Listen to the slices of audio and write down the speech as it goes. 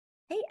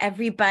Hey,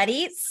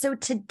 everybody. So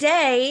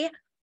today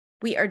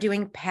we are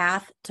doing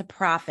Path to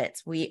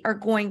Profits. We are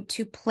going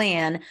to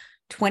plan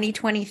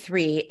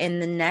 2023 in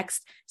the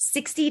next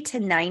 60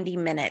 to 90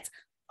 minutes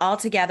all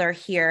together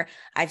here.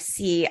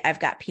 I've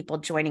got people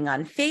joining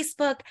on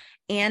Facebook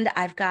and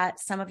I've got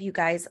some of you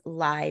guys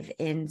live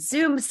in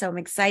Zoom. So I'm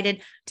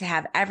excited to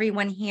have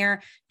everyone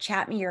here.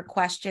 Chat me your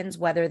questions,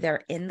 whether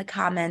they're in the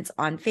comments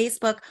on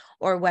Facebook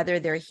or whether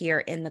they're here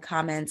in the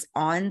comments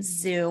on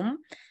Zoom.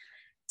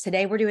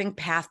 Today, we're doing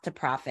Path to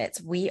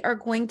Profits. We are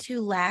going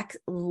to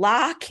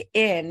lock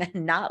in,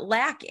 not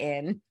lack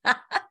in.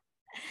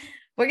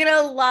 We're going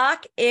to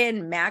lock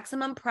in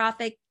maximum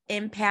profit,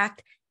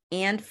 impact,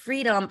 and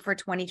freedom for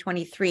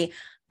 2023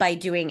 by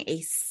doing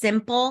a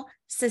simple,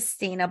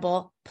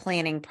 sustainable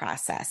planning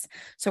process.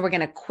 So we're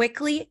going to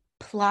quickly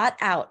plot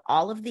out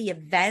all of the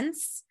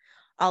events,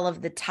 all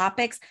of the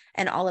topics,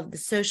 and all of the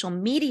social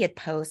media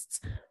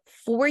posts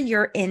for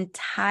your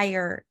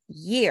entire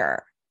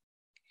year.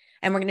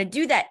 And we're going to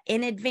do that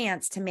in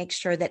advance to make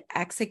sure that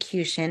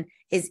execution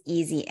is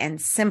easy and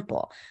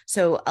simple.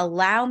 So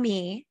allow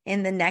me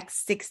in the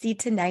next 60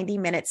 to 90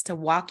 minutes to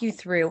walk you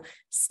through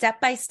step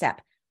by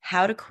step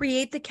how to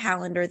create the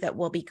calendar that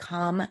will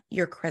become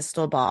your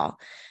crystal ball.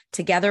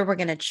 Together, we're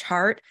going to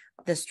chart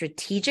the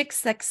strategic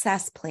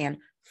success plan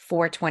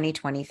for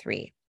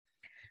 2023.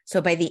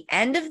 So by the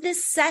end of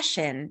this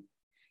session,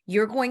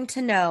 you're going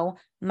to know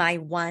my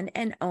one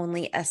and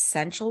only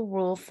essential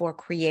rule for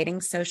creating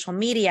social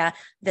media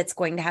that's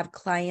going to have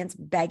clients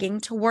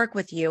begging to work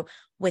with you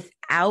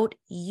without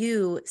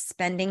you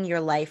spending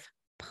your life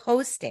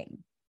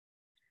posting.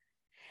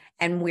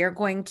 And we're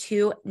going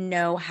to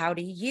know how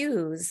to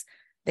use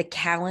the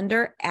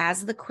calendar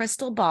as the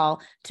crystal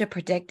ball to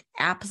predict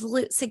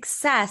absolute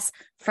success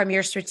from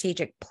your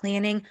strategic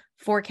planning,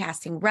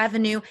 forecasting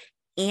revenue,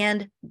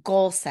 and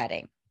goal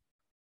setting.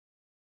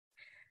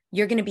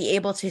 You're going to be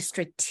able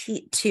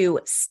to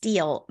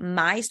steal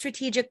my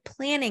strategic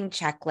planning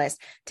checklist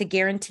to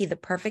guarantee the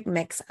perfect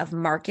mix of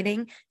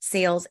marketing,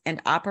 sales,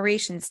 and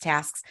operations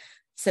tasks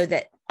so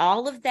that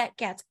all of that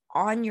gets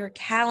on your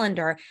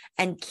calendar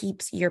and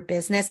keeps your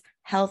business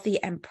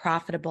healthy and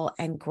profitable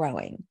and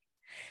growing.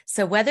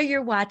 So whether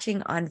you're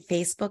watching on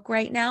Facebook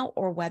right now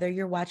or whether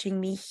you're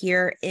watching me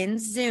here in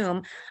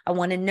Zoom, I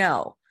want to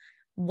know,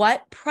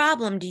 what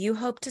problem do you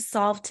hope to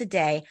solve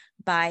today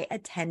by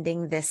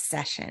attending this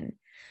session?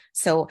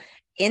 So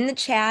in the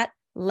chat,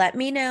 let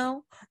me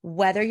know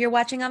whether you're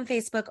watching on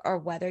Facebook or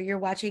whether you're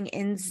watching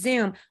in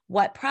Zoom.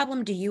 What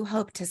problem do you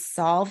hope to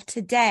solve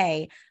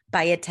today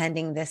by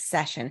attending this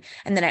session?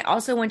 And then I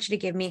also want you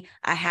to give me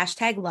a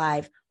hashtag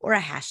live or a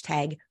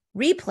hashtag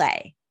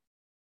replay.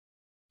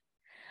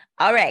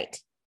 All right.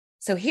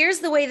 So here's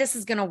the way this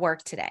is going to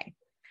work today.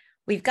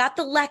 We've got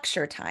the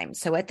lecture time.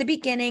 So at the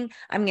beginning,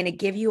 I'm going to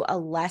give you a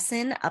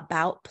lesson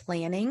about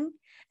planning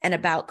and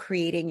about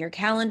creating your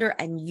calendar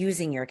and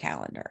using your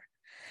calendar.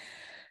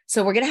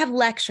 So we're going to have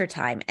lecture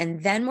time,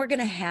 and then we're going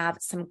to have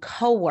some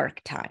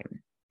co-work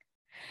time.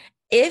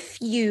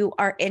 If you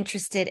are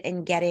interested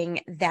in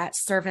getting that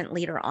Servant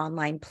Leader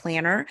Online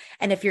Planner,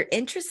 and if you're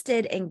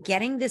interested in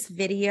getting this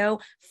video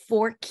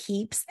for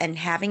keeps and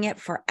having it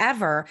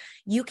forever,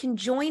 you can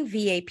join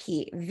VIP.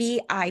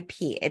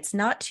 It's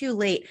not too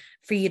late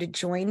for you to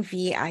join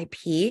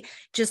VIP.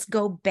 Just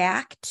go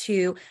back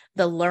to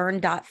the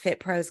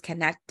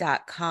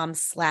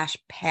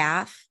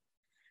learn.fitprosconnect.com/path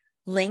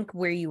link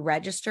where you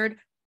registered.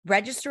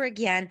 Register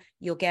again.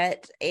 You'll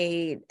get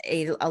a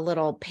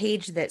little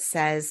page that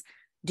says,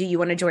 do you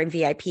want to join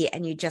VIP?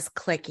 And you just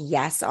click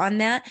yes on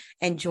that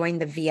and join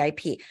the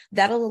VIP.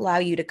 That'll allow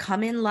you to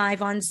come in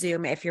live on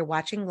Zoom if you're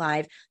watching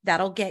live.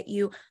 That'll get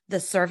you the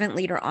Servant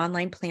Leader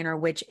Online Planner,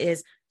 which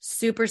is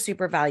super,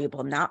 super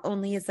valuable. Not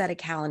only is that a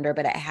calendar,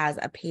 but it has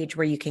a page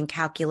where you can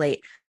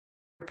calculate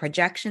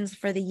projections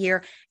for the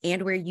year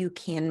and where you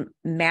can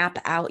map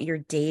out your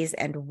days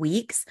and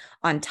weeks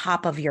on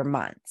top of your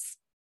months.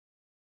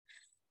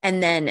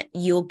 And then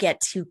you'll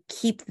get to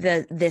keep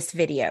this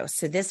video.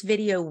 So this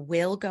video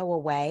will go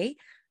away,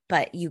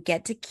 but you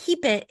get to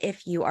keep it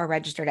if you are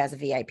registered as a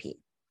VIP.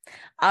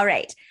 All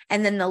right.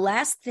 And then the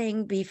last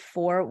thing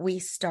before we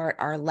start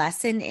our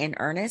lesson in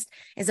earnest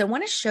is I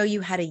want to show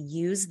you how to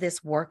use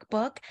this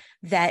workbook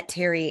that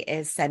Terry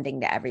is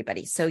sending to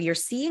everybody. So you're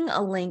seeing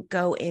a link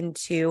go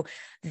into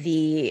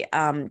the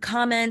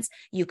comments.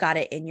 You got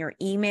it in your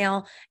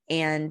email,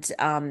 and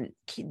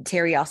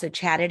Terry also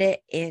chatted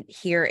it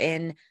here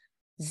in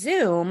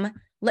Zoom.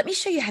 Let me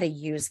show you how to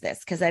use this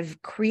because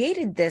I've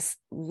created this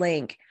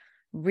link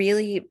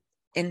really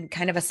in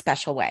kind of a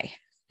special way.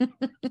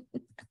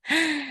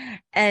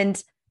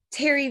 And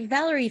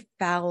Valerie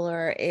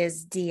Fowler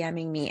is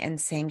DMing me and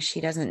saying she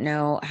doesn't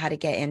know how to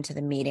get into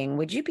the meeting.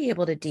 Would you be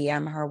able to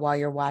DM her while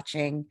you're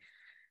watching?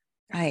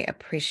 I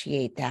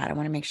appreciate that. I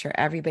want to make sure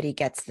everybody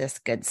gets this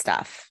good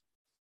stuff.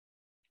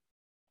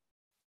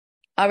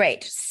 All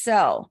right,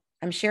 so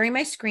I'm sharing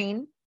my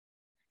screen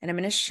and I'm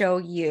going to show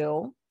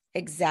you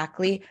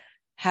exactly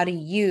how to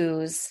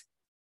use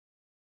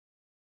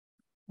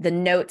the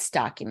notes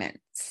document.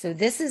 So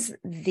this is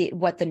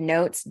what the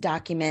notes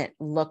document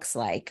looks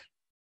like.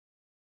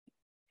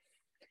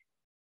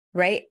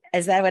 Right?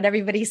 Is that what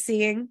everybody's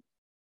seeing?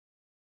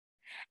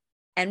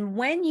 And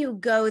when you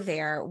go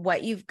there,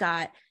 what you've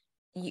got,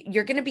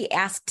 you're going to be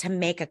asked to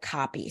make a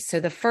copy. So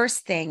the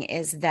first thing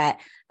is that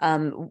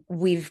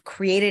we've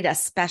created a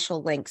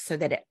special link so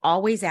that it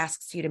always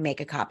asks you to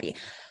make a copy.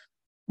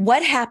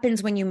 What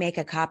happens when you make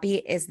a copy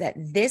is that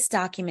this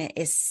document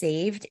is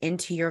saved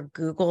into your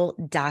Google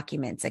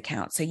Documents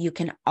account. So you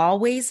can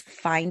always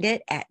find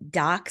it at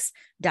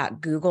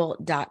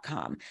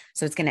docs.google.com.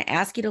 So it's going to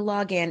ask you to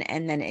log in,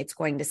 and then it's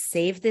going to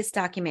save this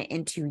document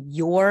into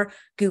your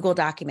Google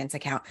Documents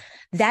account.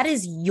 That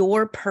is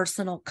your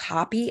personal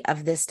copy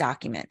of this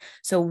document.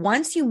 So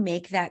once you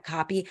make that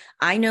copy,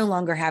 I no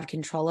longer have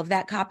control of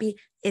that copy.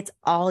 It's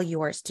all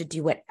yours to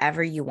do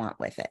whatever you want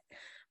with it,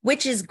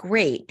 which is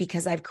great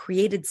because I've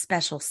created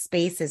special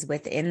spaces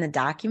within the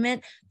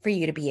document for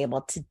you to be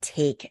able to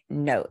take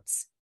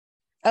notes.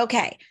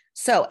 Okay,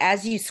 so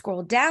as you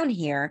scroll down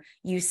here,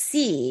 you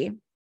see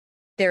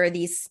there are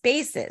these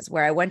spaces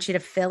where I want you to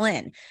fill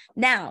in.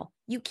 Now,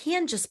 you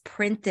can just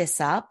print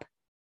this up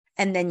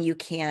and then you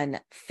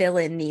can fill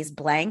in these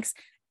blanks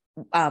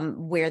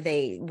where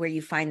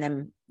you find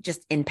them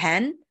just in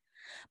pen.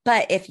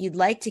 But if you'd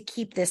like to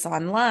keep this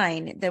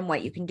online, then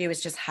what you can do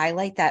is just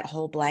highlight that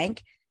whole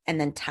blank and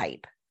then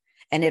type,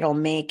 and it'll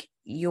make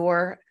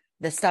the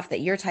stuff that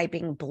you're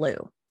typing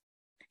blue.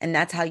 And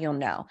that's how you'll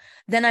know.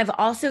 Then I've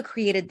also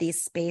created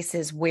these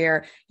spaces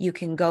where you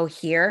can go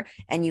here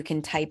and you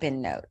can type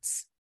in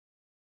notes.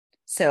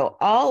 So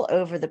all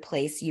over the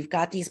place, you've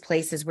got these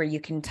places where you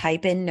can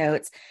type in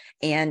notes,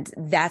 and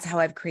that's how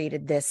I've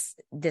created this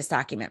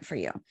document for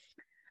you.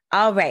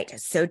 All right.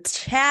 So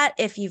chat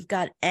if you've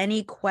got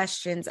any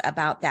questions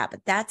about that,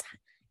 but that's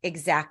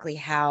exactly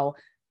how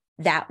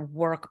that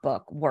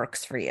workbook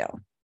works for you.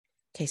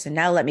 Okay, so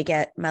now let me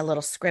get my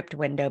little script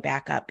window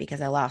back up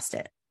because I lost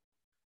it.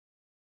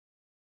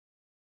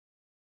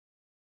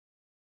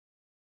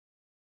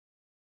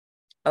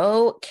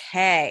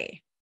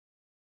 Okay.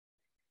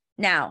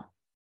 Now,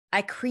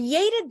 I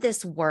created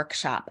this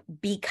workshop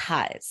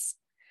because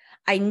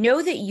I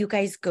know that you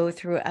guys go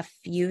through a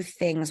few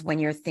things when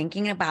you're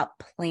thinking about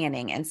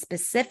planning, and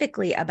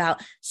specifically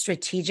about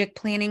strategic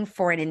planning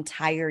for an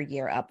entire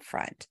year up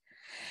front.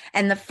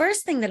 And the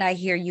first thing that I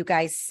hear you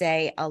guys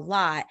say a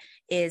lot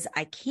is,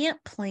 I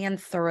can't plan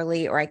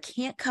thoroughly, or I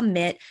can't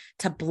commit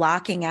to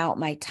blocking out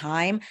my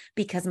time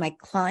because my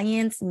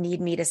clients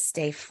need me to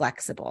stay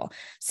flexible.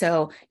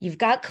 So you've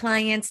got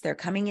clients, they're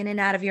coming in and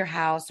out of your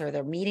house, or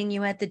they're meeting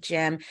you at the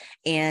gym,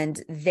 and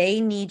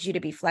they need you to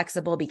be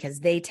flexible because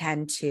they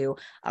tend to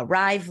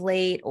arrive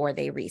late, or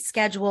they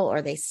reschedule,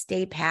 or they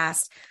stay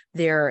past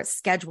their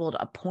scheduled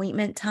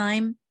appointment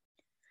time.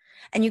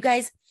 And you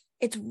guys,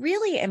 it's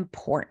really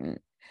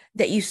important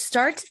that you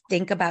start to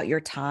think about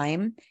your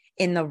time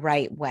in the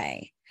right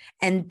way.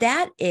 And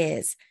that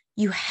is,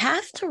 you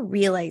have to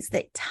realize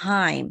that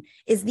time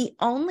is the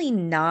only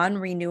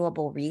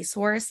non-renewable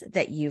resource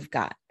that you've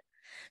got.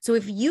 So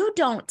if you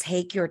don't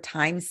take your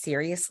time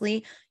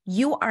seriously,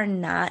 you are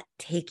not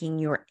taking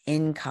your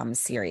income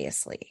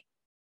seriously.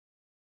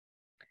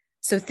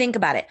 So think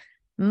about it.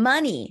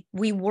 Money,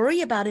 we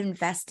worry about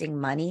investing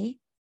money.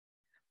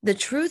 The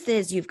truth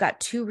is, you've got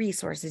two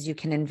resources you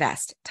can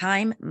invest: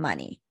 time,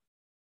 money.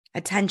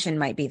 Attention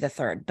might be the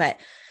third, but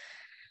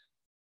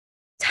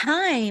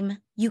time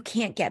you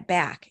can't get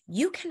back.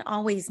 You can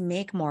always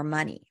make more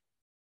money.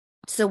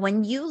 So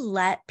when you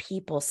let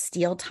people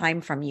steal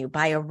time from you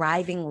by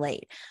arriving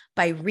late,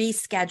 by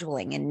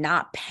rescheduling and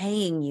not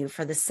paying you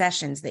for the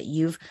sessions that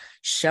you've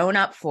shown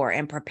up for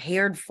and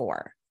prepared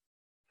for,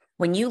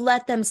 when you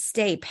let them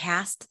stay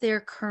past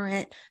their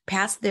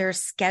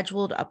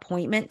scheduled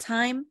appointment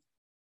time,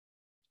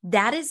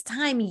 that is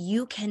time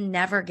you can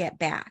never get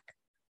back.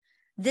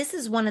 This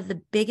is one of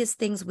the biggest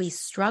things we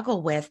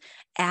struggle with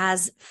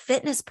as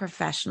fitness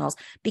professionals,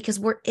 because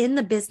we're in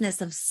the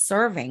business of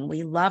serving.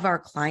 We love our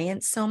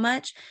clients so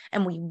much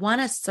and we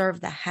want to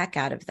serve the heck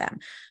out of them,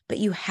 but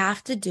you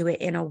have to do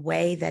it in a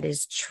way that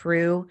is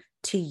true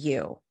to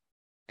you.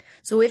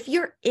 So if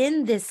you're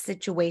in this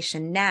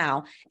situation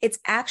now, it's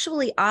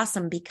actually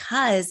awesome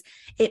because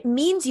it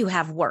means you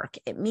have work.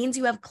 It means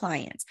you have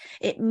clients.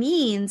 It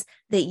means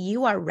that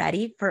you are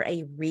ready for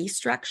a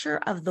restructure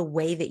of the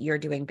way that you're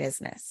doing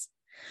business.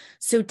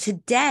 So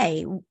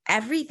today,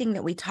 everything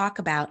that we talk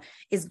about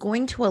is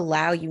going to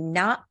allow you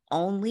not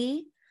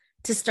only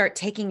to start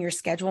taking your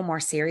schedule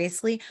more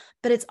seriously,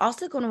 but it's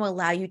also going to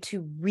allow you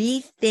to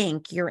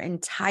rethink your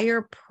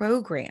entire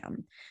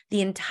program,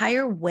 the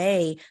entire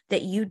way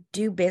that you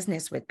do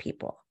business with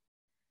people.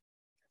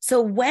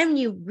 So when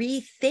you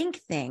rethink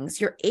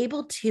things, you're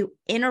able to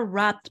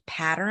interrupt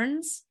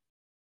patterns,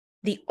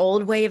 the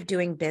old way of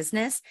doing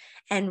business,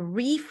 and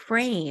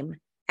reframe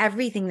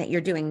everything that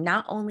you're doing,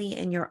 not only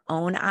in your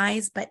own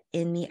eyes, but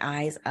in the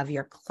eyes of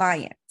your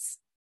clients.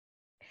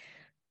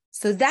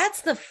 So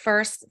that's the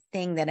first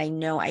thing that I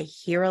know I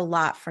hear a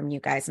lot from you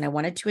guys, and I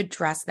wanted to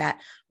address that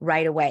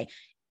right away.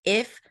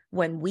 If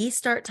when we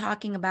start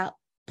talking about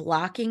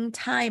blocking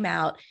time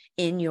out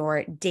in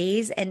your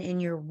days and in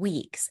your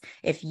weeks,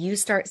 if you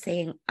start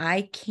saying,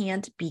 I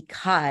can't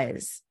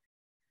because,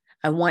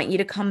 I want you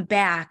to come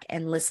back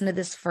and listen to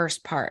this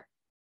first part.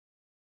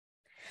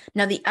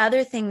 Now, the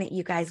other thing that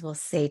you guys will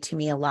say to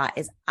me a lot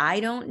is, I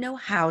don't know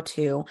how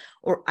to,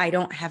 or I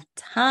don't have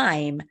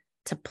time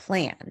to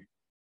plan.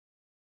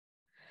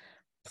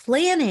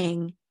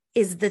 Planning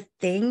is the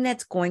thing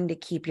that's going to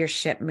keep your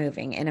ship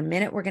moving. In a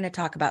minute, we're going to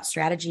talk about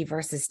strategy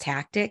versus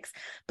tactics.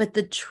 But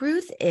the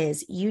truth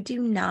is, you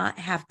do not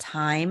have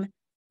time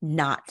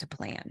not to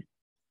plan.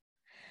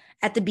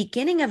 At the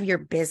beginning of your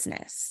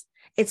business,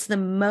 it's the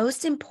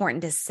most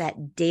important to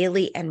set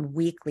daily and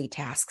weekly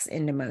tasks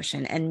into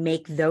motion and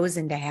make those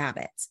into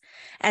habits.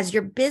 As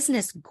your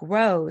business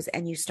grows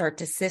and you start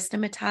to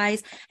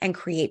systematize and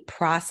create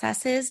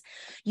processes,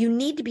 you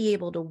need to be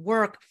able to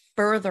work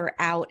further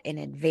out in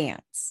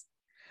advance.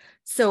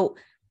 So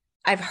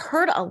I've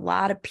heard a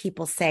lot of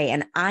people say,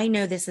 and I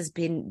know this has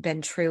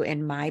been true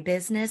in my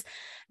business,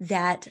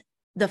 that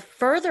the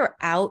further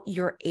out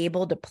you're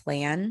able to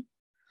plan,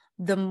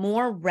 the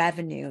more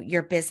revenue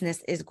your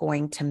business is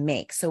going to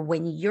make. So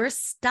when you're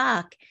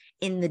stuck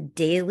in the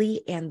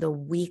daily and the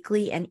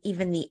weekly and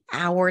even the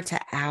hour to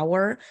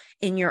hour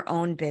in your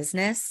own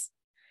business,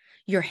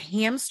 you're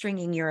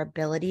hamstringing your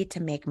ability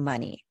to make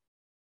money.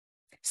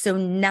 So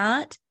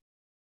not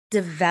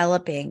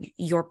developing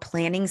your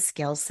planning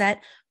skill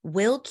set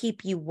will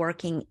keep you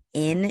working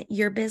in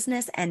your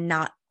business and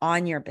not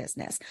on your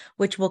business,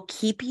 which will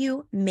keep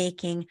you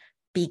making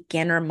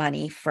beginner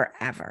money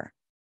forever.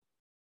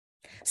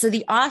 So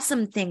the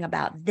awesome thing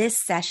about this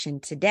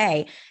session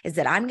today is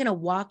that I'm going to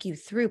walk you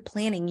through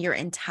planning your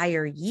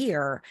entire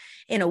year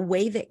in a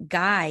way that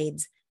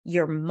guides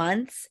your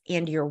months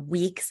and your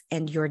weeks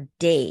and your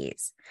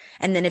days.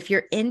 And then if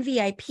you're in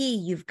VIP,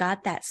 you've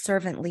got that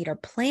servant leader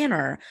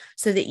planner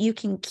so that you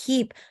can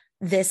keep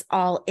this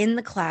all in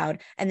the cloud.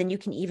 And then you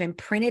can even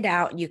print it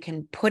out. You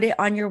can put it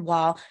on your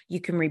wall. You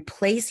can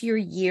replace your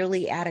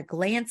yearly at a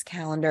glance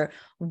calendar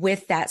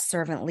with that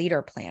servant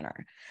leader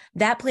planner.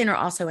 That planner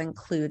also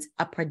includes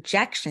a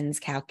projections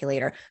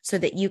calculator so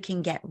that you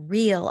can get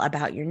real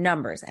about your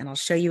numbers. And I'll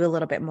show you a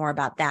little bit more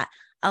about that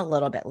a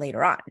little bit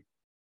later on.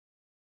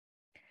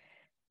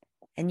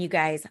 And you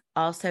guys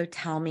also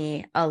tell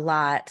me a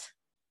lot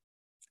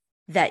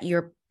that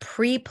you're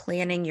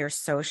pre-planning your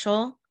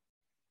social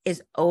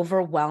is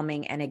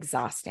overwhelming and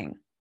exhausting.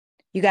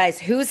 You guys,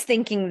 who's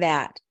thinking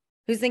that?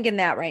 Who's thinking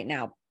that right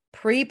now?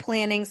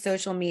 Pre-planning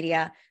social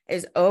media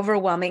is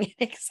overwhelming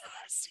and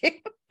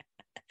exhausting.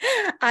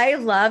 I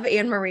love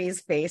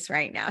Anne-Marie's face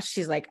right now.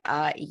 She's like,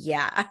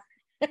 yeah.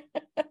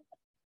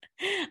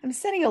 I'm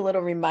setting a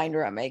little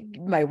reminder on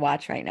my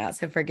watch right now,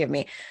 so forgive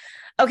me.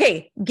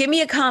 Okay, give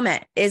me a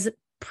comment. Is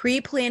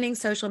pre-planning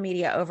social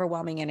media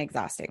overwhelming and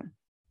exhausting?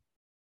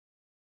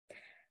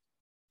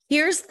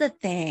 Here's the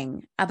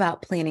thing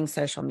about planning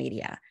social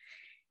media.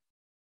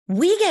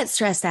 We get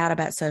stressed out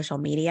about social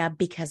media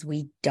because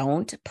we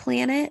don't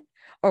plan it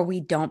or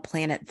we don't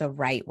plan it the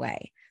right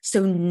way.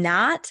 So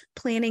not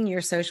planning your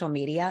social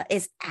media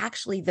is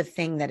actually the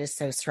thing that is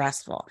so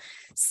stressful.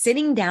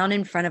 Sitting down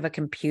in front of a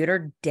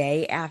computer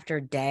day after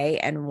day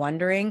and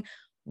wondering,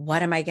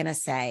 what am I going to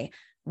say?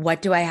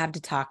 What do I have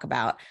to talk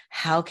about?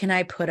 How can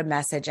I put a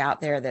message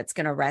out there that's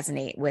going to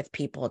resonate with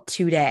people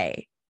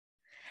today?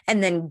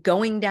 And then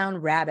going down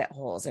rabbit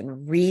holes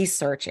and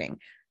researching,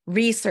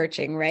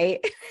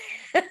 right?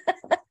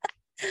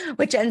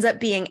 Which ends up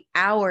being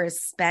hours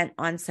spent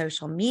on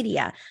social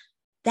media.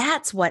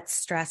 That's what's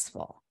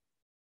stressful.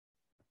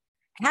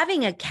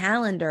 Having a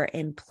calendar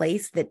in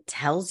place that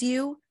tells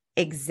you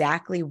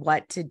exactly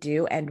what to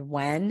do and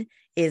when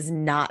is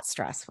not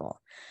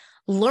stressful.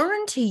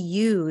 Learn to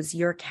use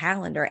your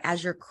calendar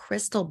as your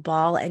crystal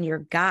ball and your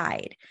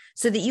guide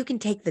so that you can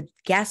take the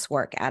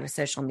guesswork out of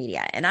social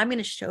media. And I'm going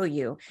to show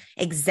you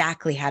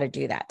exactly how to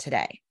do that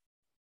today.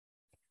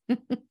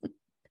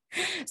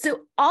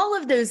 So all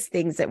of those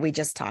things that we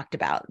just talked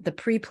about, the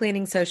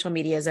pre-planning social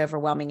media is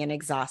overwhelming and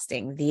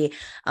exhausting. The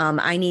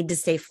I need to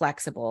stay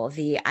flexible.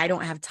 The I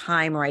don't have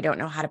time or I don't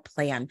know how to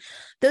plan.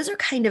 Those are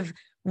kind of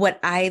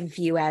what I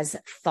view as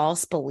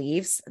false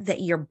beliefs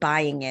that you're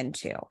buying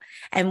into.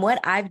 And what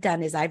I've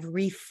done is I've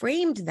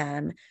reframed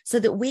them so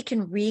that we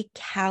can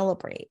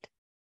recalibrate.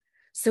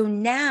 So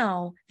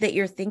now that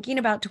you're thinking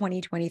about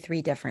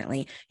 2023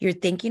 differently, you're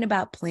thinking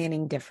about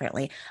planning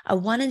differently, I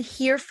want to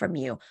hear from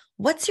you.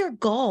 What's your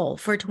goal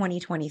for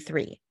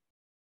 2023?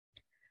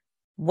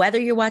 Whether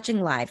you're watching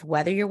live,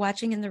 whether you're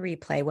watching in the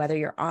replay, whether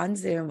you're on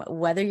Zoom,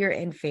 whether you're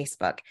in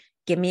Facebook,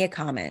 give me a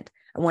comment.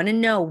 I want to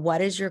know, what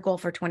is your goal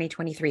for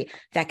 2023?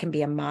 That can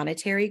be a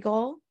monetary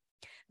goal.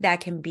 That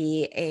can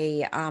be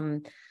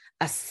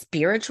a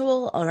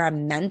spiritual or a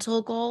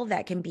mental goal.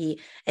 That can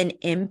be an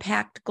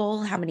impact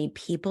goal. How many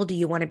people do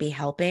you want to be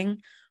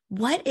helping?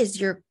 What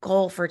is your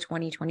goal for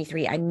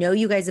 2023? I know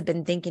you guys have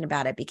been thinking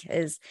about it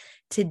because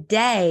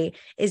today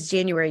is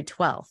January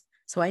 12th.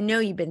 So I know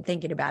you've been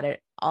thinking about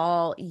it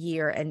all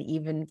year and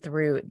even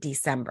through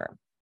December.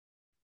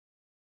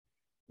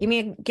 Give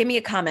me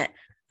a comment.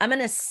 I'm going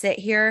to sit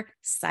here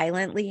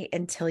silently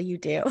until you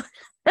do,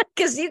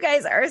 because you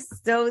guys are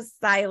so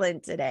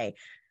silent today.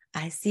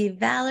 I see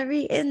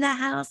Valerie in the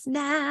house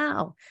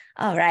now.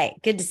 All right.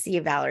 Good to see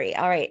you, Valerie.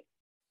 All right.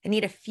 I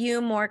need a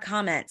few more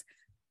comments.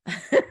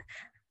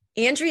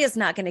 Andrea's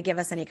not going to give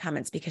us any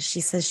comments because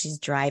she says she's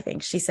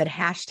driving. She said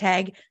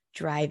hashtag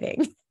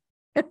driving.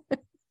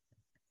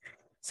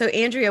 So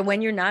Andrea,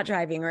 when you're not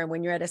driving or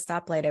when you're at a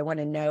stoplight, I want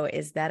to know,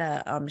 is that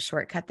a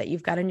shortcut that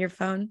you've got on your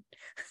phone?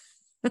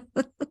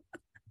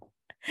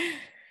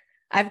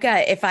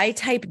 If I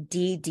type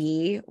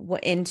DD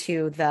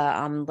into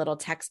the little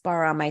text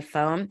bar on my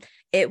phone,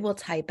 it will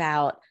type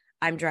out,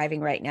 I'm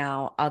driving right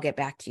now. I'll get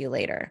back to you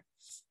later.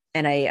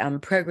 And I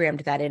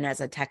programmed that in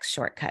as a text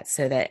shortcut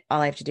so that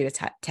all I have to do is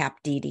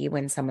tap DD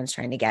when someone's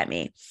trying to get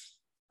me.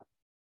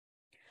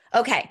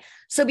 Okay,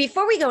 so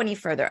before we go any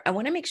further, I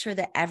want to make sure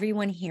that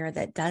everyone here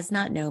that does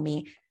not know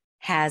me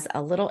has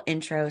a little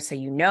intro so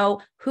you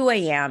know who I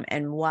am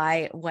and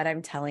why what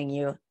I'm telling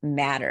you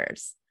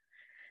matters.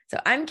 So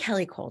I'm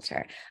Kelly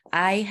Coulter.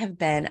 I have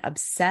been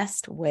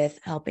obsessed with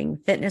helping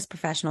fitness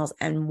professionals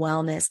and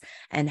wellness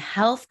and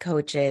health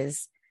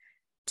coaches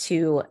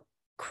to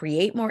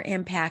create more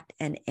impact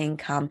and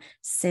income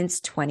since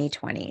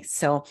 2020.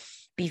 So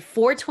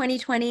before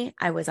 2020,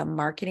 I was a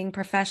marketing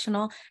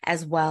professional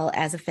as well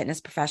as a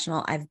fitness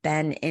professional. I've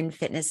been in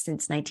fitness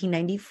since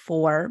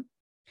 1994.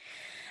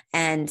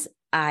 And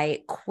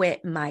I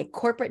quit my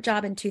corporate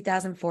job in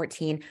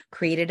 2014,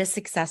 created a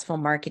successful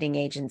marketing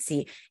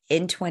agency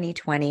in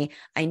 2020.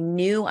 I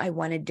knew I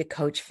wanted to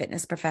coach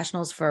fitness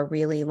professionals for a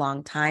really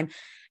long time.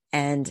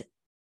 And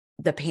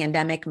the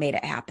pandemic made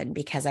it happen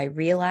because I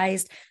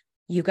realized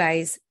you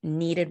guys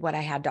needed what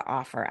I had to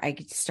offer. I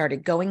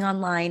started going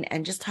online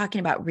and just talking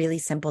about really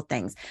simple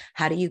things.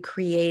 How do you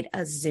create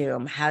a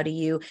Zoom? How do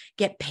you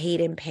get paid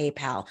in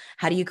PayPal?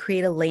 How do you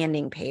create a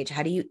landing page?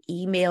 How do you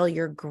email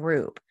your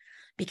group?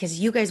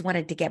 Because you guys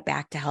wanted to get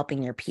back to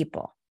helping your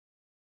people.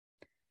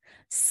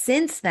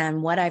 Since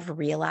then, what I've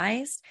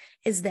realized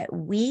is that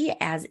we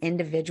as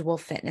individual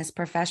fitness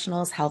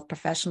professionals, health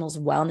professionals,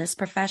 wellness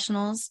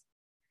professionals,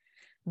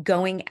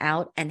 going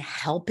out and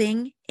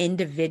helping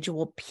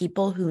individual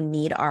people who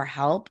need our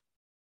help,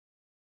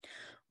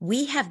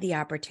 we have the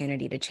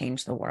opportunity to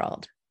change the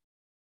world.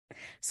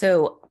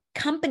 So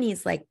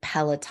companies like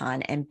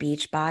Peloton and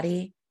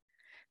Beachbody,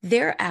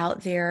 they're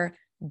out there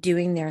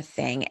doing their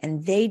thing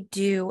and they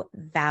do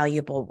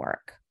valuable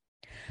work.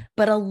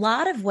 But a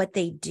lot of what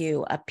they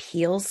do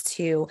appeals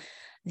to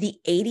the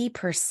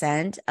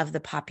 80% of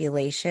the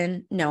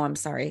population. No, I'm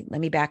sorry.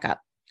 Let me back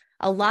up.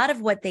 A lot of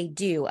what they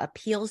do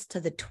appeals to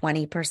the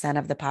 20%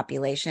 of the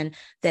population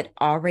that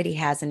already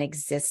has an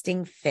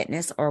existing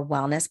fitness or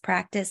wellness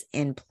practice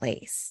in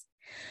place.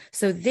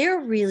 So they're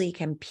really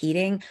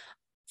competing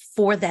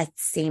for that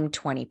same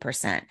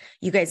 20%.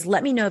 You guys,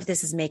 let me know if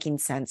this is making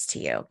sense to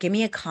you. Give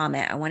me a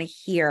comment. I want to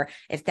hear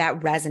if that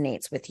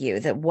resonates with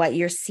you, that what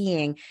you're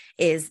seeing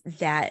is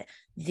that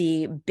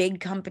the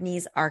big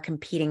companies are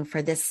competing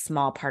for this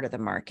small part of the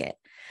market.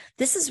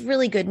 This is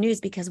really good news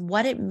because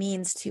what it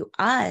means to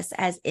us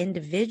as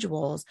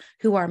individuals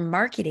who are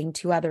marketing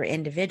to other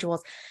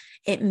individuals,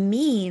 it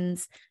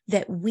means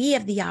that we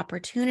have the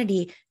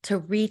opportunity to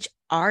reach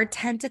our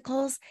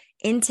tentacles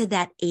into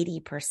that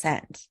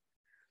 80%.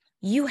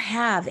 You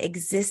have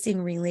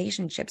existing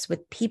relationships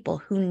with people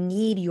who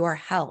need your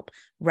help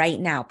right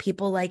now.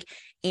 People like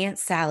Aunt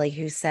Sally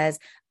who says,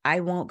 I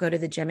won't go to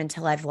the gym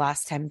until I've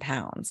lost 10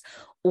 pounds.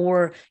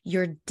 Or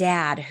your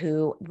dad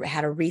who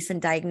had a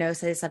recent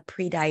diagnosis of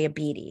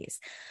prediabetes.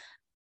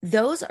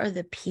 Those are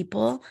the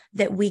people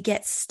that we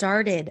get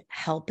started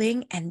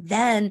helping, and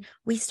then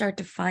we start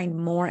to find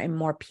more and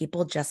more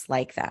people just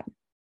like them.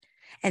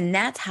 And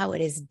that's how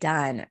it is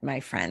done,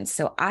 my friends.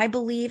 So I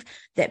believe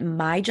that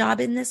my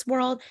job in this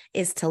world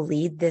is to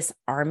lead this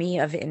army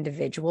of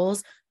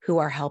individuals who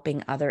are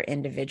helping other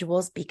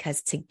individuals,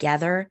 because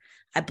together,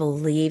 I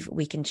believe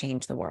we can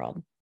change the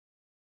world.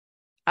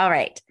 All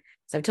right.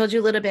 So I've told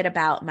you a little bit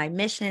about my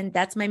mission.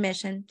 That's my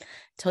mission.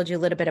 Told you a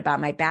little bit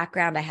about my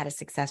background. I had a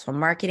successful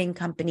marketing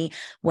company.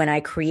 When I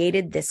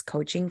created this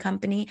coaching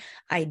company,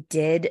 I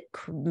did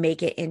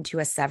make it into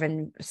a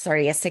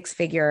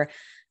six-figure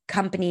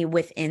company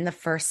within the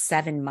first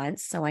 7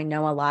 months. So I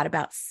know a lot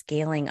about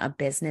scaling a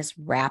business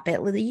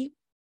rapidly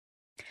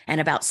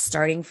and about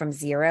starting from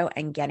zero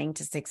and getting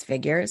to six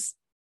figures.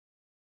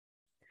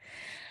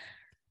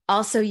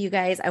 Also, you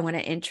guys, I want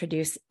to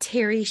introduce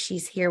Terry.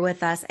 She's here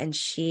with us and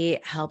she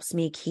helps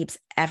me, keeps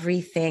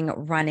everything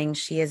running.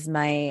 She is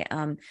my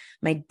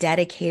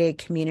dedicated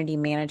community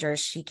manager.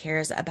 She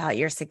cares about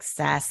your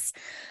success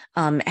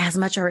as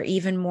much or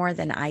even more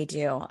than I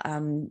do.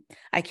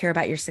 I care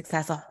about your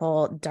success a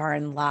whole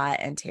darn lot,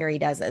 and Terry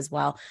does as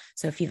well.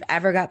 So if you've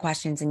ever got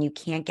questions and you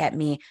can't get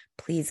me,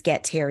 please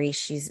get Terry.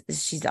 She's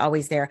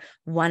always there.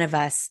 One of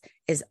us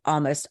is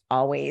almost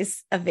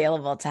always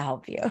available to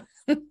help you.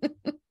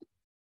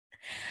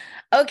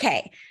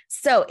 Okay,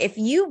 so if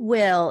you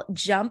will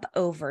jump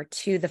over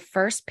to the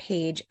first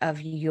page of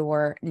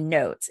your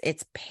notes,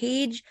 it's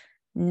page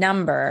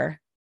number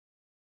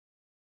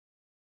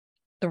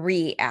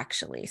three,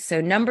 actually.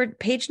 So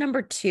page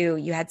number 2,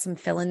 you had some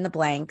fill in the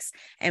blanks,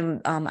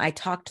 and I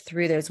talked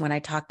through those when I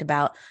talked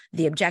about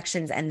the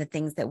objections and the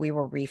things that we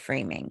were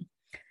reframing.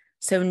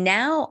 So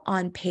now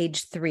on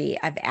page 3,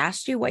 I've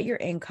asked you what your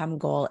income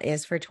goal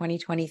is for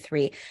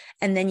 2023.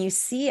 And then you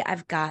see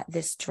I've got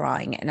this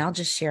drawing, and I'll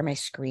just share my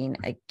screen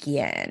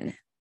again.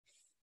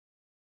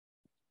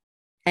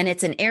 And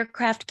it's an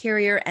aircraft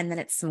carrier, and then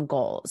it's some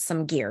goals,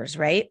 some gears,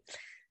 right?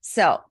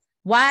 So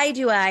why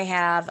do I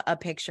have a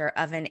picture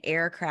of an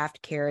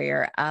aircraft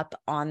carrier up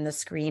on the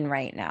screen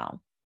right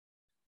now?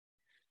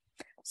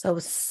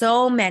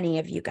 So many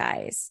of you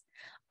guys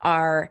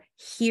are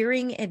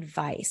hearing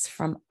advice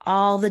from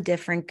all the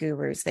different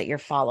gurus that you're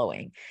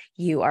following.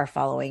 You are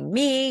following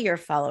me, you're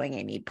following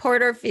Amy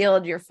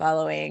Porterfield, you're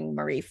following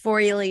Marie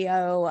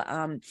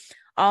Forleo,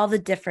 all the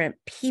different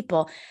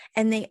people,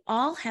 and they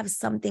all have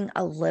something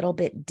a little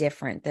bit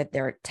different that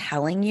they're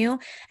telling you.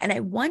 And I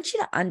want you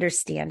to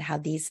understand how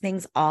these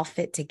things all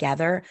fit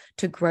together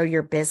to grow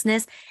your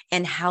business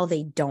and how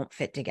they don't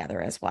fit together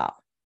as well.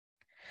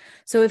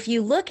 So if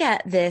you look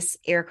at this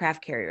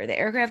aircraft carrier, the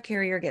aircraft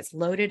carrier gets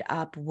loaded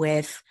up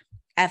with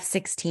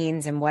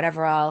F-16s and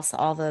whatever else,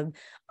 all the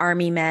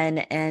Army men,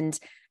 and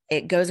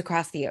it goes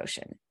across the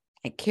ocean.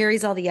 It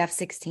carries all the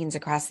F-16s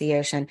across the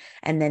ocean,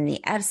 and then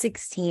the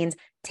F-16s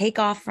take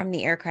off from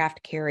the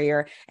aircraft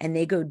carrier and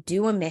they go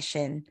do a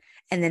mission,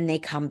 and then they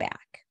come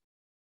back.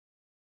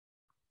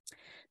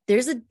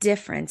 There's a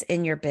difference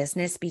in your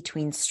business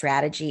between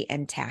strategy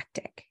and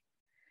tactic.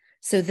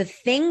 So the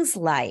things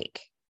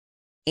like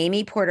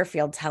Amy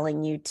Porterfield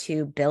telling you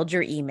to build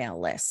your email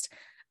list.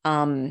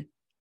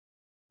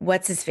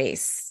 What's his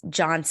face?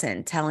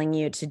 Johnson telling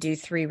you to do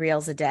 3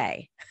 reels a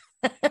day.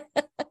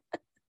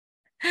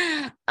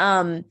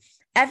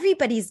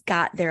 Everybody's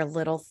got their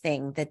little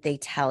thing that they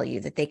tell you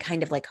that they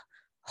kind of like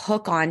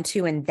hook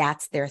onto, and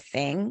that's their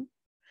thing.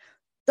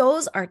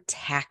 Those are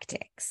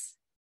tactics.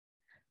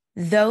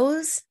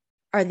 Those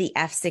are the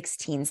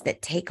F-16s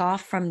that take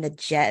off from the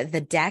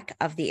deck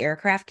of the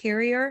aircraft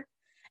carrier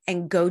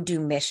and go do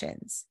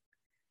missions.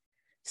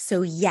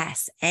 So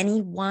yes,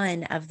 any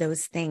one of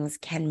those things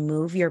can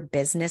move your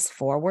business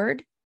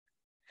forward,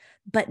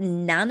 but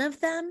none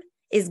of them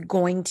is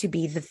going to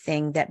be the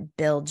thing that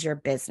builds your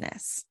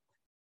business.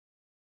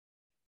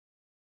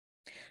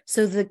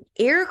 So the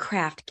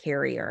aircraft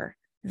carrier,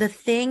 the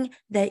thing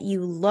that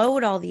you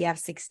load all the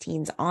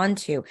F-16s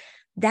onto,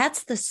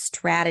 that's the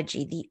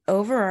strategy, the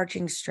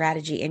overarching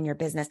strategy in your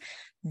business.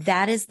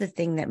 That is the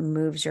thing that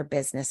moves your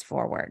business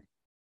forward.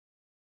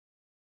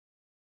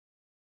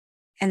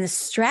 And the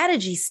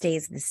strategy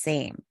stays the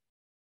same.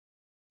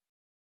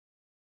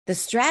 The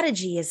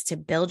strategy is to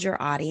build your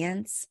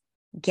audience,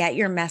 get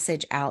your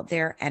message out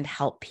there, and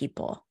help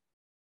people.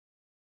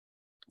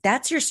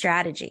 That's your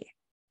strategy.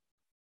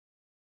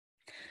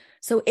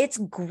 So it's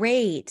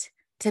great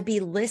to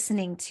be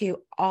listening to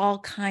all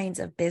kinds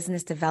of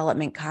business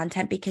development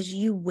content because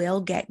you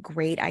will get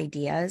great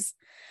ideas.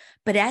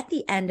 But at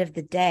the end of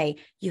the day,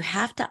 you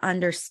have to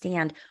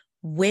understand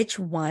which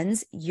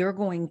ones you're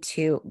going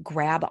to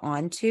grab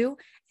onto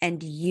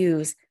and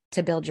use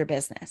to build your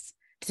business,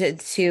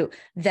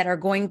 that are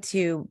going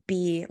to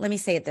be, let me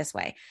say it this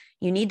way.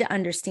 You need to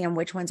understand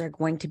which ones are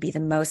going to be the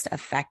most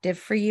effective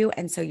for you.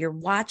 And so you're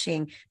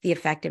watching the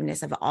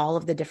effectiveness of all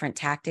of the different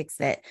tactics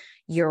that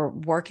you're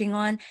working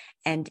on,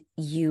 and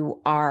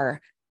you're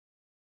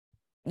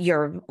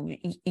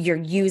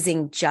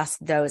using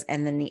just those,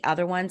 and then the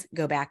other ones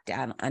go back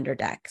down under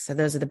deck. So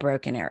those are the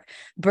broken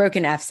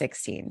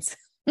F-16s.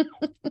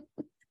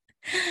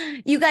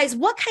 You guys,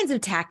 what kinds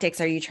of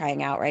tactics are you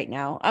trying out right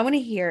now? I want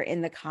to hear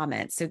in the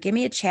comments. So give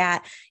me a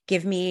chat,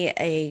 give me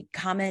a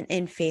comment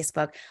in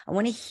Facebook. I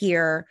want to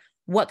hear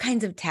what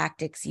kinds of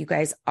tactics you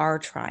guys are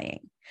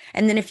trying.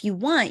 And then if you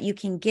want, you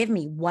can give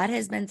me what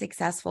has been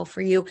successful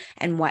for you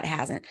and what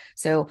hasn't.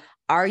 So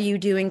are you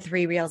doing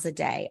 3 reels a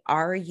day?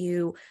 Are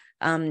you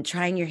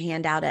trying your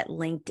hand out at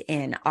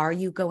LinkedIn? Are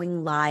you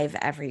going live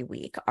every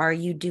week? Are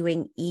you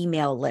doing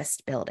email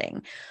list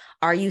building?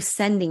 Are you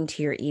sending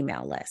to your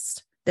email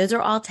list? Those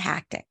are all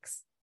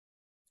tactics.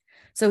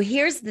 So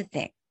here's the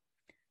thing.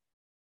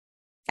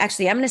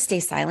 Actually, I'm going to stay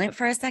silent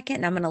for a second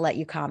and I'm going to let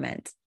you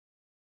comment.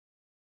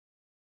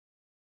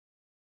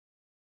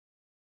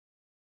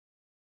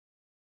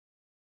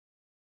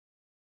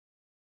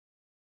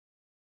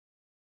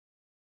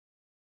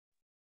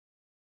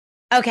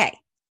 Okay.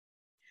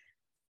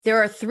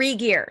 There are 3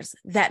 gears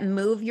that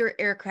move your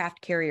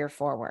aircraft carrier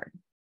forward.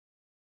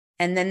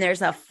 And then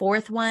there's a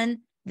 4th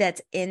one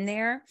that's in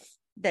there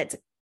that's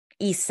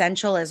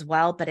essential as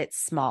well, but it's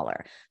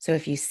smaller. So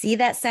if you see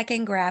that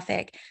second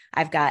graphic,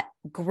 I've got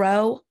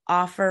grow,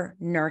 offer,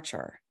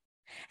 nurture.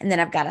 And then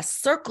I've got a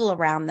circle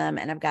around them,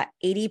 and I've got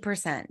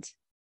 80%.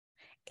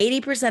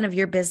 80% of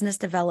your business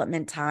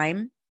development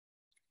time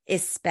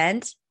is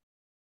spent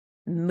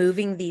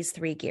moving these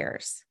 3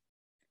 gears: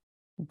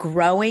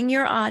 growing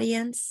your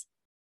audience,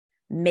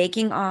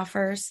 making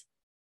offers,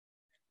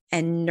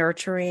 and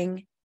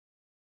nurturing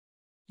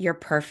your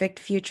perfect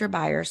future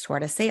buyers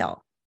toward a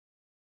sale.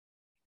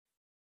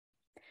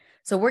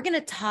 So we're going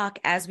to talk,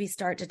 as we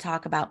start to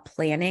talk about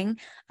planning,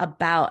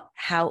 about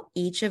how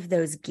each of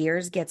those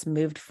gears gets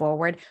moved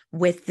forward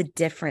with the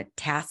different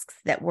tasks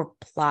that we're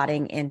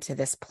plotting into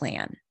this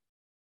plan,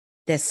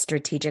 this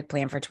strategic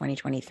plan for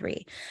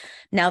 2023.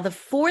 Now, the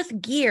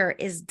fourth gear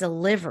is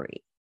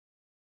delivery.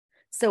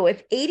 So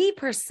if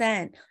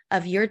 80%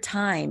 of your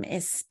time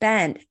is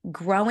spent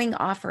growing,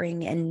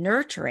 offering, and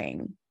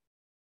nurturing,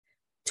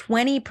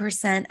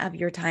 20% of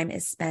your time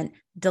is spent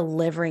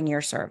delivering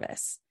your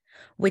service,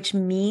 which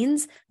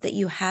means that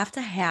you have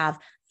to have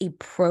a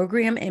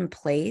program in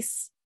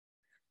place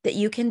that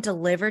you can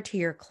deliver to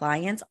your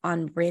clients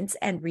on rinse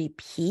and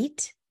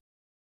repeat.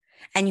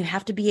 And you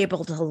have to be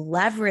able to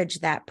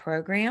leverage that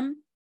program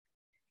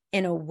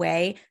in a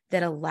way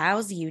that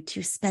allows you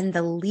to spend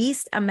the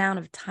least amount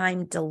of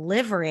time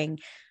delivering,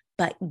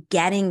 but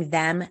getting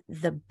them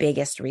the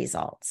biggest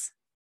results.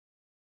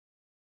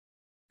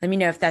 Let me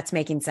know if that's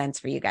making sense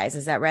for you guys.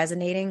 Is that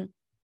resonating?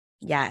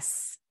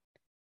 Yes.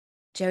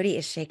 Jody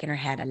is shaking her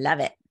head. I love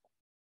it.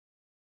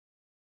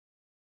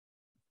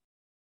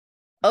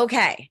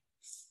 Okay.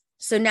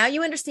 So now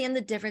you understand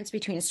the difference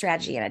between a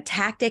strategy and a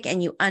tactic,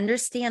 and you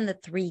understand the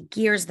three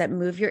gears that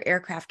move your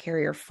aircraft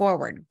carrier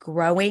forward: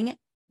 growing,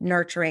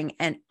 nurturing,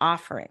 and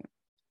offering.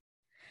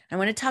 I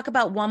want to talk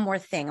about one more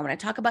thing. I want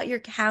to talk about your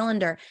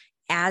calendar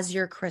as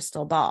your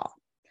crystal ball.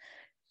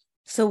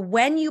 So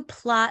when you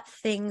plot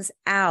things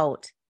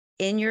out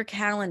in your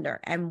calendar,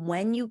 and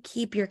when you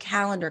keep your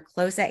calendar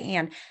close at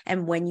hand,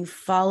 and when you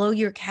follow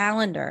your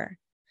calendar,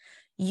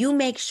 you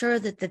make sure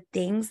that the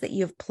things that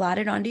you've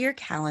plotted onto your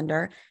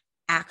calendar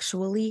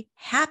actually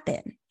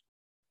happen.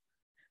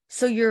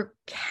 So your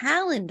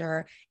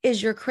calendar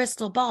is your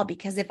crystal ball,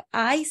 because if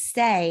I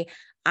say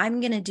I'm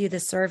going to do the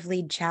Serve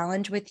Lead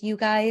Challenge with you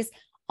guys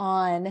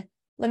on,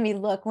 let me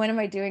look, when am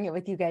I doing it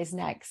with you guys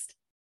next?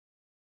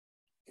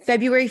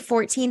 February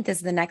 14th is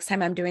the next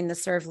time I'm doing the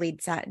Serve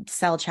Lead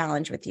Sell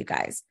Challenge with you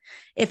guys.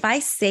 If I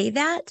say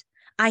that,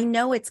 I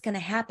know it's going to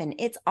happen.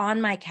 It's on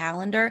my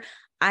calendar.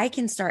 I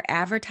can start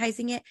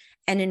advertising it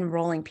and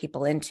enrolling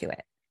people into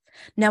it.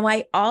 Now,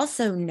 I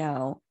also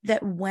know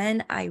that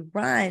when I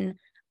run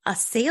a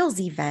sales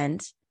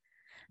event,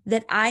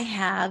 that I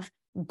have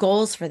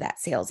goals for that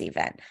sales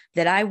event,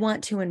 that I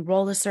want to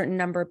enroll a certain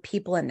number of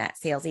people in that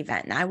sales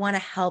event. And I want to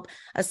help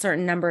a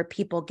certain number of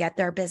people get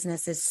their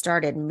businesses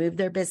started, move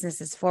their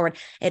businesses forward.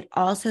 It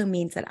also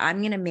means that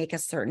I'm going to make a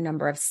certain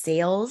number of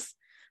sales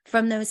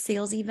from those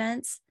sales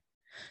events.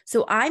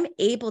 So I'm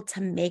able to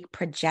make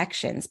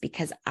projections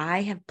because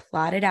I have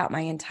plotted out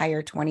my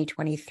entire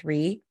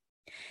 2023,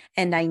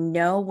 and I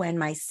know when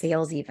my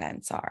sales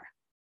events are.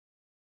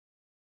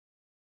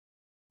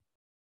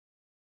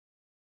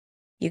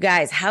 You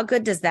guys, how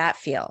good does that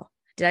feel?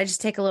 Did I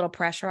just take a little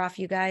pressure off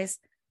you guys?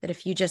 That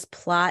if you just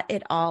plot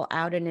it all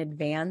out in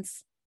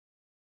advance,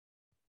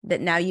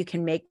 that now you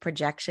can make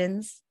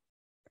projections.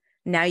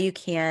 Now you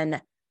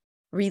can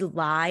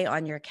rely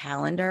on your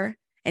calendar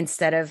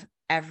instead of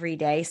every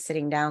day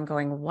sitting down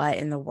going, what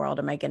in the world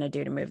am I going to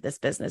do to move this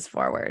business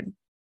forward?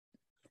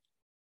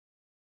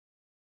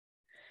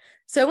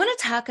 So I want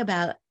to talk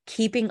about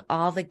keeping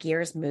all the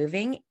gears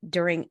moving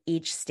during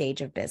each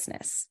stage of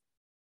business.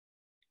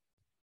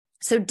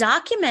 So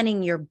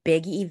documenting your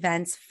big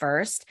events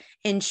first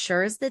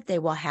ensures that they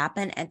will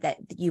happen and that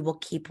you will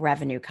keep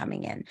revenue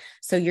coming in.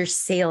 So your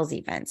sales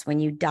events, when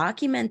you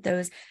document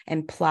those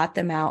and plot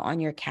them out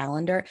on your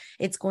calendar,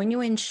 it's going to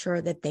ensure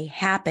that they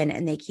happen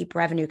and they keep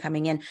revenue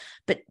coming in.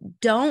 But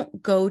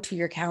don't go to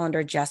your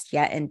calendar just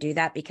yet and do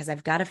that, because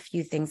I've got a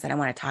few things that I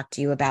want to talk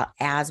to you about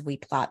as we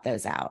plot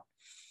those out.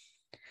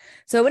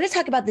 So I want to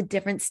talk about the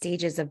different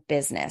stages of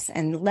business,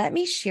 and let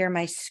me share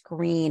my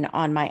screen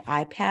on my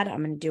iPad.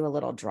 I'm going to do a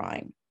little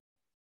drawing.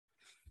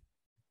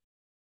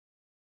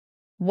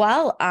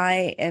 While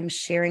I am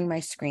sharing my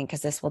screen,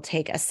 because this will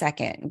take a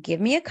second, give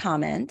me a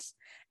comment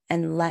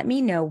and let me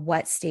know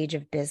what stage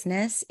of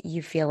business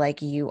you feel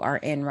like you are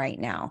in right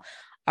now.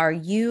 Are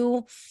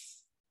you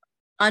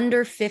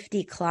under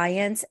 50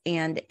 clients,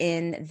 and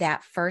in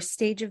that first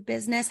stage of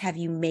business, have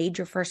you made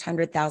your first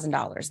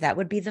 $100,000? That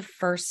would be the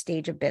first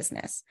stage of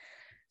business.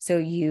 So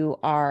you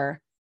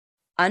are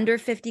under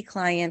 50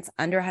 clients,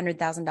 under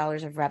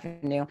 $100,000 of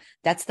revenue.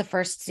 That's the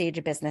first stage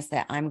of business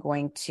that I'm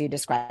going to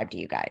describe to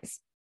you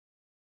guys.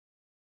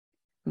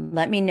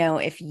 Let me know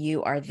if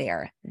you are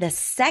there. The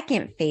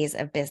second phase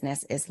of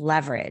business is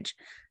leverage.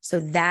 So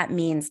that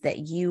means that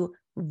you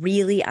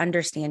really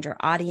understand your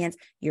audience.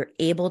 You're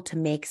able to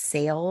make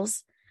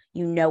sales.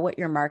 You know what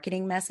your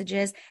marketing message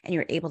is, and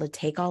you're able to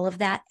take all of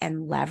that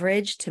and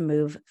leverage to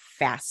move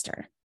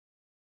faster.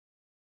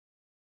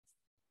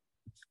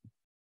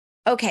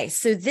 Okay,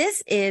 so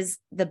this is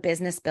the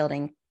business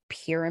building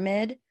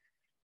pyramid,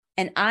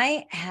 and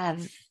I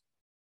have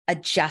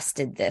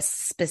adjusted this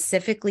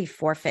specifically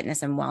for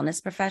fitness and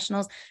wellness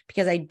professionals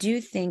because I do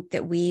think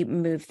that we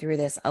move through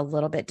this a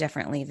little bit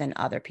differently than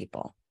other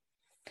people.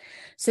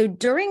 So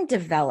during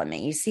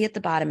development, you see at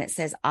the bottom, it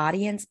says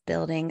audience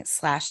building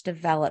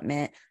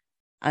 /development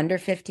under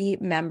 50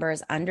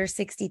 members, under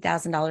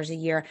 $60,000 a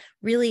year.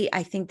 Really,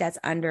 I think that's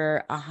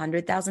under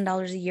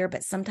 $100,000 a year.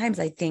 But sometimes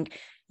I think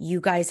you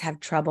guys have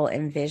trouble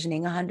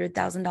envisioning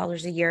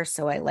 $100,000 a year.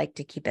 So I like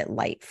to keep it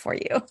light for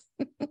you.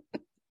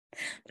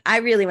 I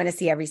really want to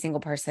see every single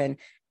person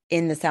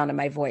in the sound of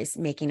my voice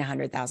making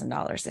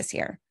 $100,000 this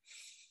year.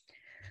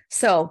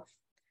 So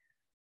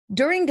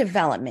during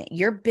development,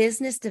 your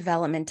business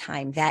development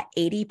time, that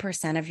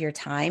 80% of your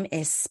time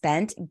is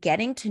spent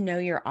getting to know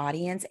your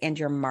audience and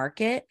your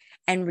market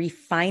and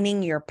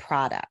refining your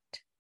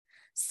product.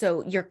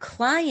 So your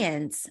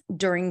clients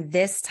during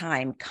this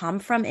time come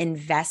from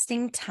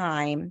investing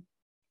time,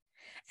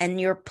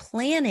 and your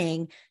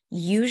planning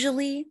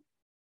usually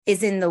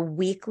is in the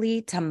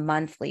weekly to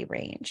monthly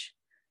range.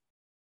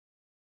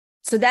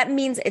 So that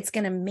means it's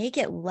going to make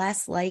it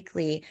less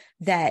likely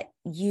that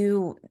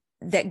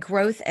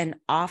growth and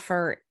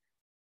offer.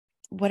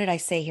 What did I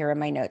say here in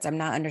my notes? I'm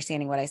not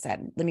understanding what I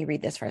said. Let me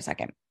read this for a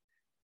second.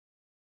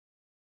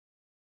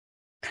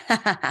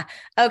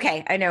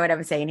 Okay, I know what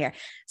I'm saying here.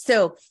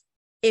 So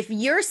if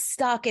you're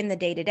stuck in the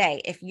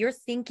day-to-day, if you're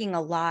thinking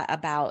a lot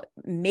about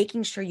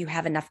making sure you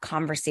have enough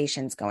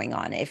conversations going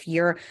on, if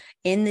you're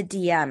in the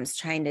DMs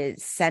trying to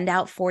send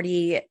out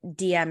 40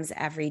 DMs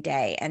every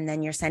day, and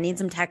then you're sending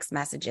some text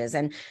messages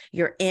and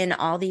you're in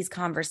all these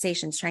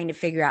conversations trying to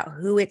figure out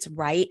who it's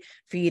right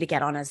for you to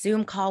get on a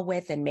Zoom call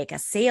with and make a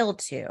sale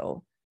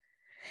to,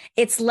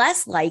 it's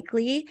less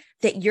likely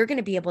that you're going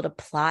to be able to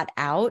plot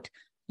out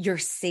your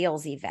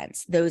sales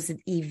events, those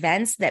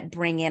events that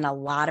bring in a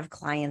lot of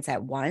clients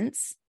at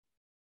once.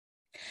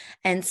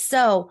 And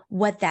so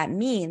what that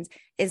means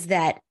is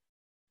that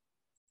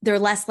they're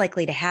less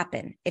likely to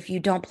happen. If you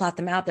don't plot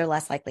them out, they're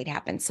less likely to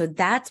happen. So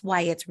that's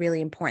why it's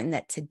really important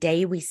that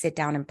today we sit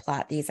down and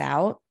plot these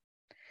out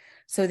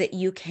so that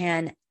you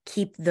can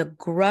keep the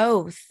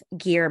growth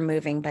gear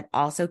moving, but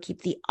also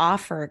keep the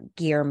offer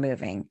gear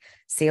moving.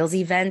 Sales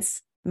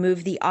events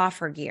move the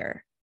offer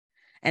gear.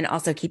 And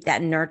also keep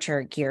that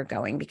nurture gear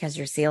going, because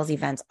your sales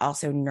events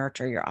also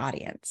nurture your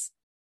audience.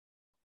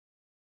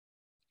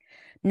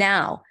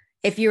 Now,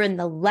 if you're in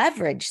the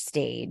leverage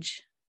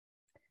stage,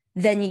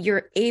 then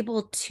you're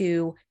able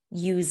to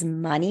use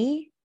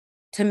money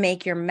to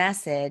make your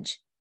message,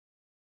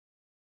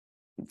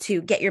 to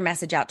get your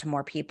message out to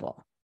more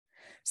people.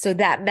 So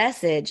that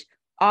message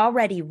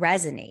already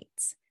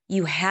resonates.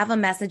 You have a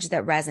message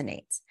that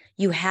resonates.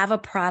 You have a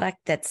product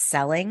that's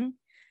selling.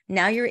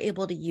 Now you're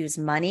able to use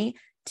money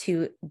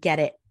to get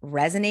it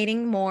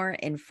resonating more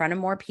in front of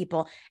more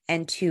people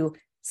and to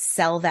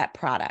sell that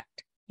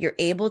product. You're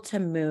able to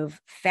move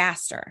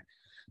faster.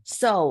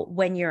 So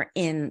when you're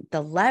in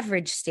the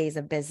leverage stage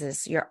of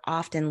business, you're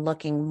often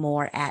looking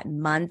more at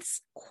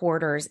months,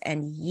 quarters,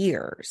 and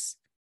years.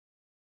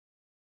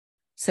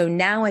 So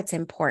now it's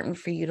important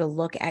for you to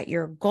look at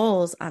your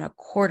goals on a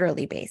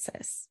quarterly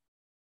basis.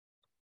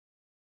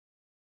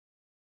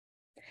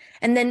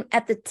 And then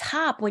at the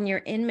top, when you're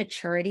in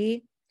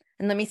maturity,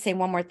 and let me say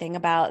one more thing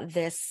about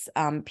this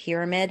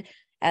pyramid.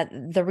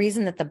 The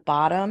reason that the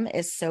bottom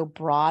is so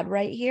broad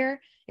right here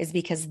is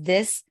because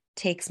this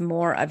takes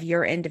more of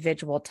your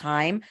individual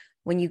time.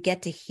 When you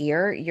get to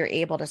here, you're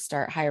able to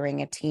start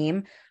hiring a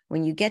team.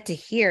 When you get to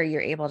here,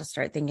 you're able to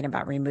start thinking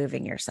about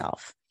removing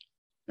yourself.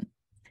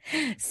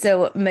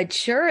 So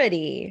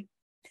maturity,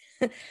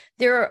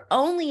 there are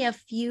only a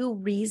few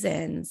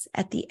reasons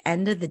at the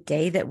end of the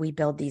day that we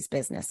build these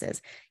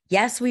businesses.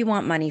 Yes, we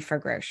want money for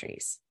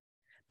groceries.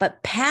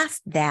 But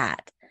past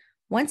that,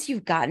 once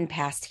you've gotten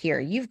past here,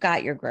 you've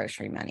got your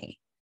grocery money.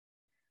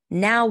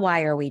 Now,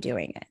 why are we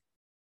doing it?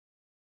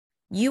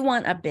 You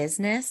want a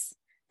business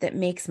that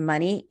makes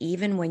money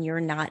even when you're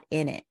not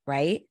in it,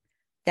 right?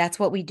 That's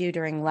what we do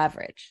during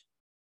leverage.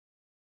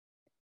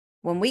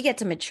 When we get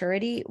to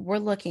maturity, we're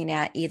looking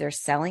at either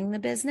selling the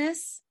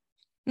business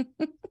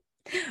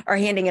or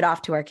handing it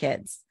off to our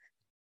kids.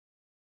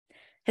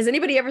 Has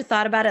anybody ever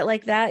thought about it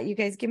like that? You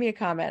guys give me a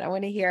comment. I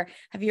want to hear.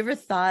 Have you ever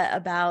thought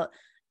about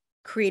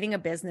creating a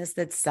business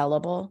that's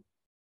sellable?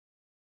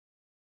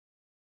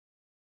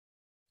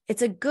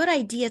 It's a good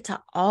idea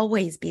to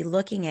always be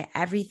looking at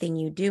everything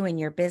you do in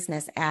your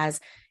business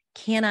as,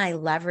 can I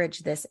leverage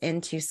this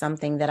into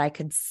something that I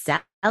could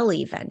sell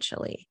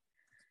eventually?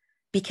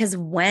 Because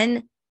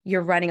when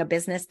you're running a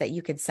business that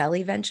you could sell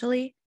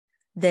eventually,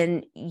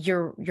 then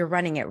you're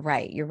running it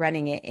right. You're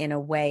running it in a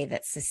way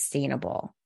that's sustainable.